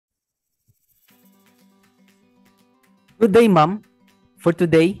Good day, ma'am. For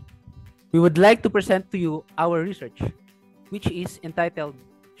today, we would like to present to you our research, which is entitled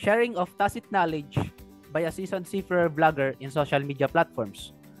Sharing of Tacit Knowledge by a Seasoned Seafarer Blogger in Social Media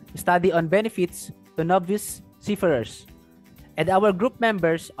Platforms, Study on Benefits to Novice Seafarers. And our group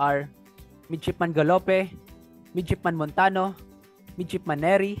members are Midshipman Galope, Midshipman Montano, Midshipman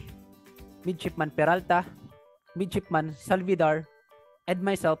Neri, Midshipman Peralta, Midshipman Salvidar, and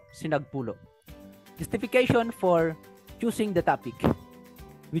myself, Sinagpulo. Justification for choosing the topic.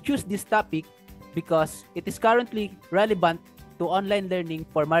 We choose this topic because it is currently relevant to online learning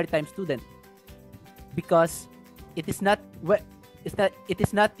for maritime students, because it is not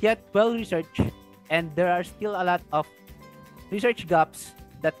yet well researched, and there are still a lot of research gaps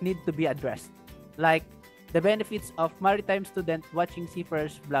that need to be addressed, like the benefits of maritime students watching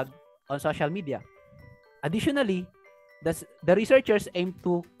Seafarer's blog on social media. Additionally, the researchers aim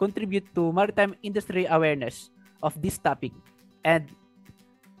to contribute to maritime industry awareness of this topic and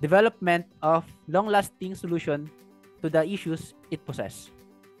development of long-lasting solution to the issues it possesses.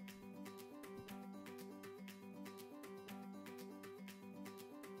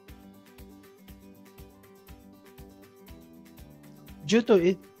 Due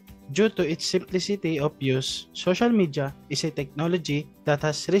to its simplicity of use, social media is a technology that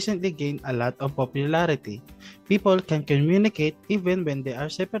has recently gained a lot of popularity. People can communicate even when they are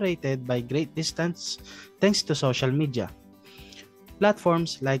separated by great distance thanks to social media.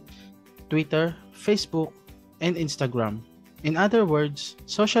 Platforms like Twitter, Facebook, and Instagram. In other words,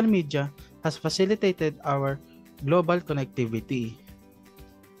 social media has facilitated our global connectivity.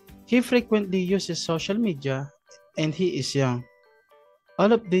 He frequently uses social media and he is young.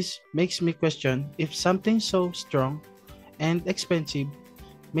 All of this makes me question if something so strong and expensive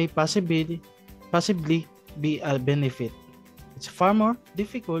may possibly be a benefit. It's far more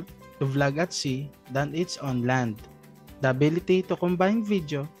difficult to vlog at sea than it's on land. The ability to combine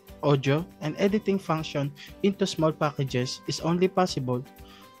video, audio, and editing function into small packages is only possible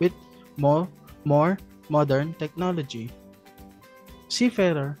with more modern technology.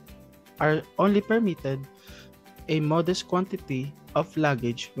 Seafarers are only permitted a modest quantity of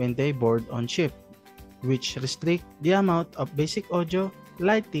luggage when they board on ship, which restrict the amount of basic audio,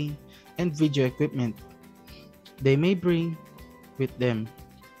 lighting, and video equipment they may bring with them.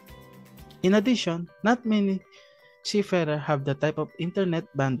 In addition, not many seafarers have the type of internet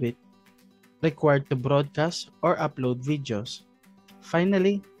bandwidth required to broadcast or upload videos.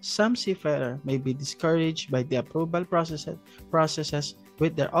 Finally, some seafarers may be discouraged by the approval processes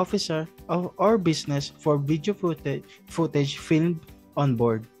with their officer or business for video footage filmed on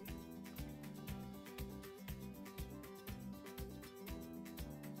board.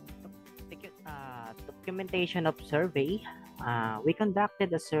 Documentation of survey. We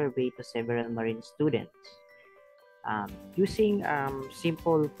conducted a survey to several marine students. Using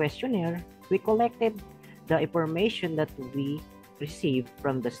simple questionnaire, we collected the information that we received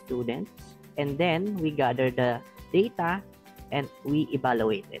from the students, and then we gathered the data and we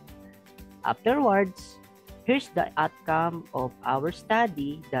evaluated. Afterwards, here's the outcome of our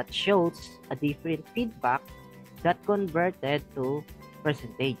study that shows a different feedback that converted to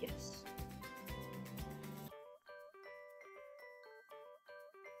percentages.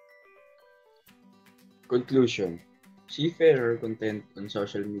 Conclusion: Seafarer content on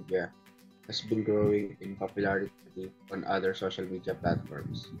social media has been growing in popularity on other social media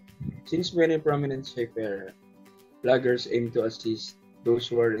platforms. Since many prominent seafarer bloggers aim to assist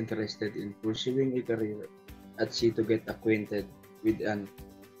those who are interested in pursuing a career at sea to get acquainted with and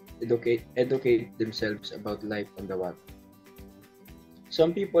educate themselves about life on the water.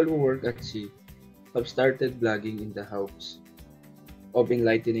 Some people who work at sea have started blogging in the hopes of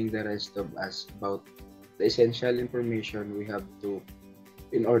enlightening the rest of us about the essential information we have to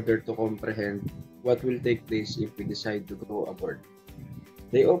in order to comprehend what will take place if we decide to go aboard.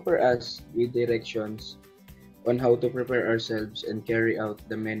 They offer us with directions on how to prepare ourselves and carry out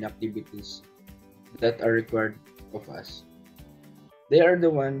the many activities that are required of us. They are the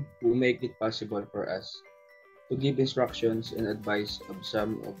ones who make it possible for us to give instructions and advice of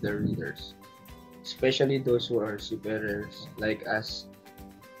some of their readers, especially those who are seafarers like us.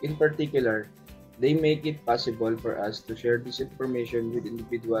 In particular, they make it possible for us to share this information with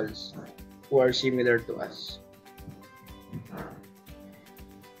individuals who are similar to us.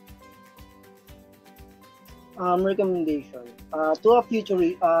 Recommendation to a future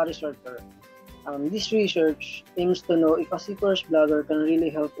researcher. This research aims to know if a seafarer's blogger can really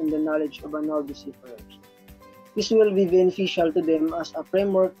help in the knowledge of a novice seafarer. This will be beneficial to them as a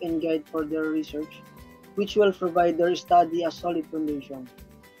framework and guide for their research, which will provide their study a solid foundation.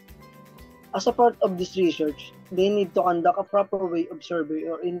 As a part of this research, they need to conduct a proper way of survey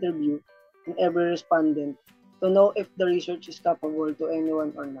or interview in every respondent to know if the research is capable to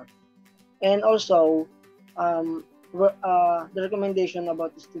anyone or not. And also, the recommendation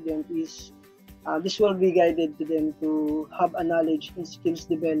about the student is this will be guided to them to have a knowledge and skills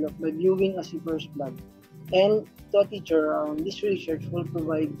developed by viewing a seafarer's blog. And to a teacher, this research will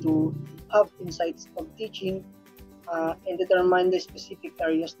provide to have insights of teaching and determine the specific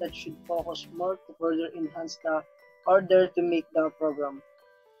areas that should focus more to further enhance the order to make the program.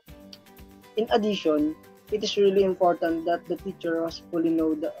 In addition, it is really important that the teacher must fully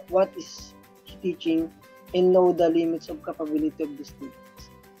know what is he teaching and know the limits of capability of the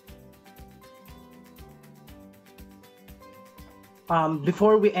students.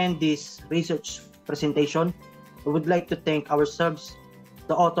 Before we end this research presentation, we would like to thank ourselves,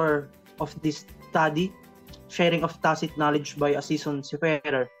 the author of this study, sharing of tacit knowledge by a seasoned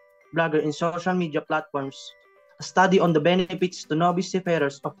seafarer, blogger in social media platforms, a study on the benefits to novice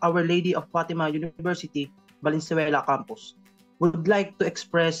seafarers of Our Lady of Fatima University, Valenzuela campus. Would like to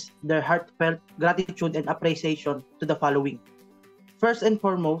express their heartfelt gratitude and appreciation to the following. First and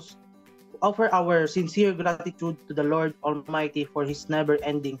foremost, offer our sincere gratitude to the Lord Almighty for His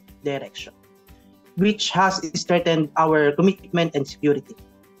never-ending direction, which has strengthened our commitment and security.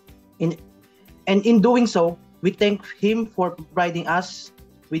 In doing so, we thank Him for providing us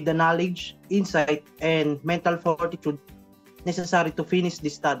with the knowledge, insight, and mental fortitude necessary to finish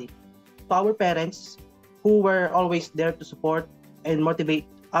this study. To our parents, who were always there to support and motivate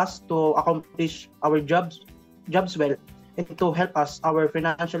us to accomplish our jobs well, and to help us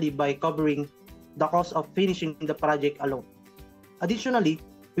financially by covering the cost of finishing the project alone. Additionally,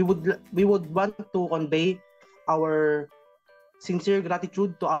 we would want to convey our sincere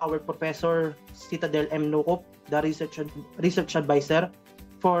gratitude to our Professor Citadel M. Nukop, the research advisor,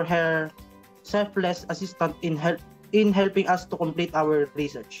 for her selfless assistance in helping us to complete our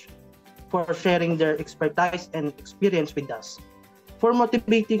research, for sharing their expertise and experience with us, for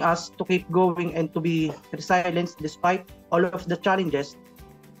motivating us to keep going and to be resilient despite all of the challenges,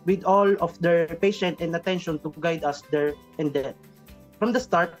 with all of their patience and attention to guide us there and then. From the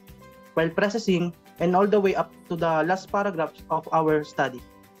start, while processing, and all the way up to the last paragraphs of our study.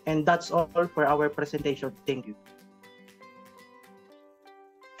 And that's all for our presentation. Thank you.